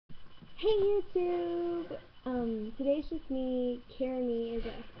Hey YouTube! Today's just me. Carry is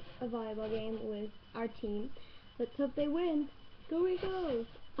a volleyball game with our team. Let's hope they win. Go Eagles!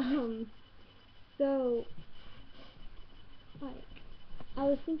 So, like, I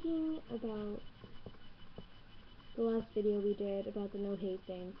was thinking about the last video we did about the no hate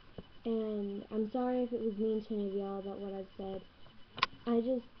thing, and I'm sorry if it was mean to any of y'all about what I've said.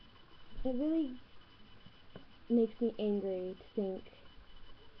 It really makes me angry to think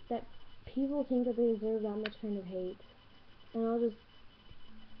that people think that they deserve that much kind of hate. And I'll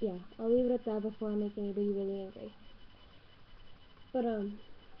leave it at that before I make anybody really angry. But,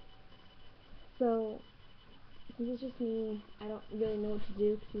 so, since it's just me, I don't really know what to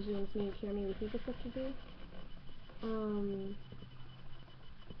do, because usually when it's me and Jeremy, we think of stuff to do.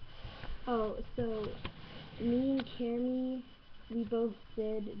 So, me and Jeremy, we both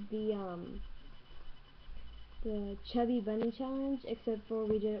did the Chubby Bunny Challenge, except for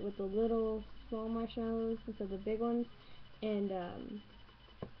we did it with the little, small marshmallows instead of the big ones, and,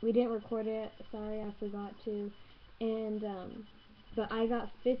 we didn't record it, sorry, I forgot to, and, but I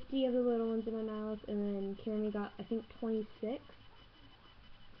got 50 of the little ones in my mouth, and then Jeremy got, I think, 26,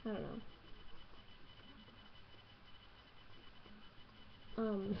 I don't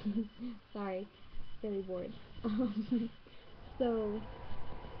know, sorry, really bored, so,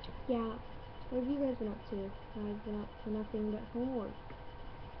 yeah, what have you guys been up to? I've been up to nothing but homework,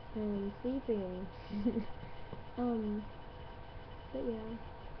 and sleeping, but yeah.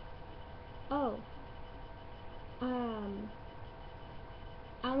 Oh, I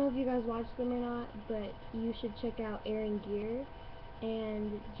don't know if you guys watch them or not, but you should check out Aaron Gear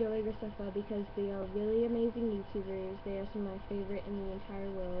and Joey Graceffa because they are really amazing YouTubers. They are some of my favorite in the entire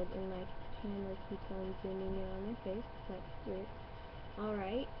world, and my camera keeps on zooming in on their face. That's weird.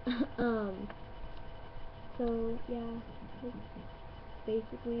 Alright. So, yeah, that's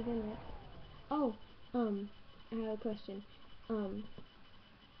basically been it. Oh, I have a question.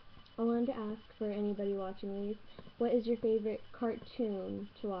 I wanted to ask for anybody watching these, what is your favorite cartoon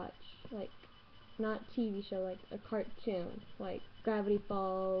to watch? Like, not TV show, like a cartoon. Like Gravity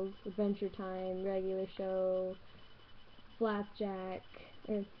Falls, Adventure Time, Regular Show, Flapjack,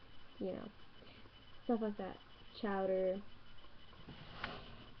 or, stuff like that. Chowder.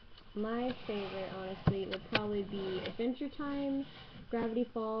 My favorite, honestly, would probably be Adventure Time, Gravity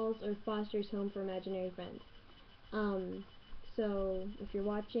Falls, or Foster's Home for Imaginary Friends. So, if you're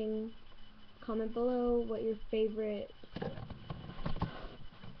watching, comment below what your favorite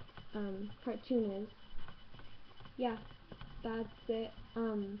cartoon is. Yeah, that's it.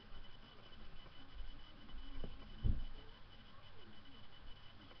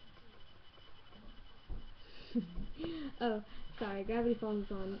 Oh, sorry, Gravity Falls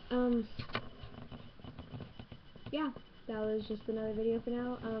is on. Yeah, that was just another video for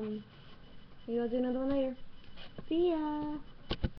now. Maybe I'll do another one later. See ya!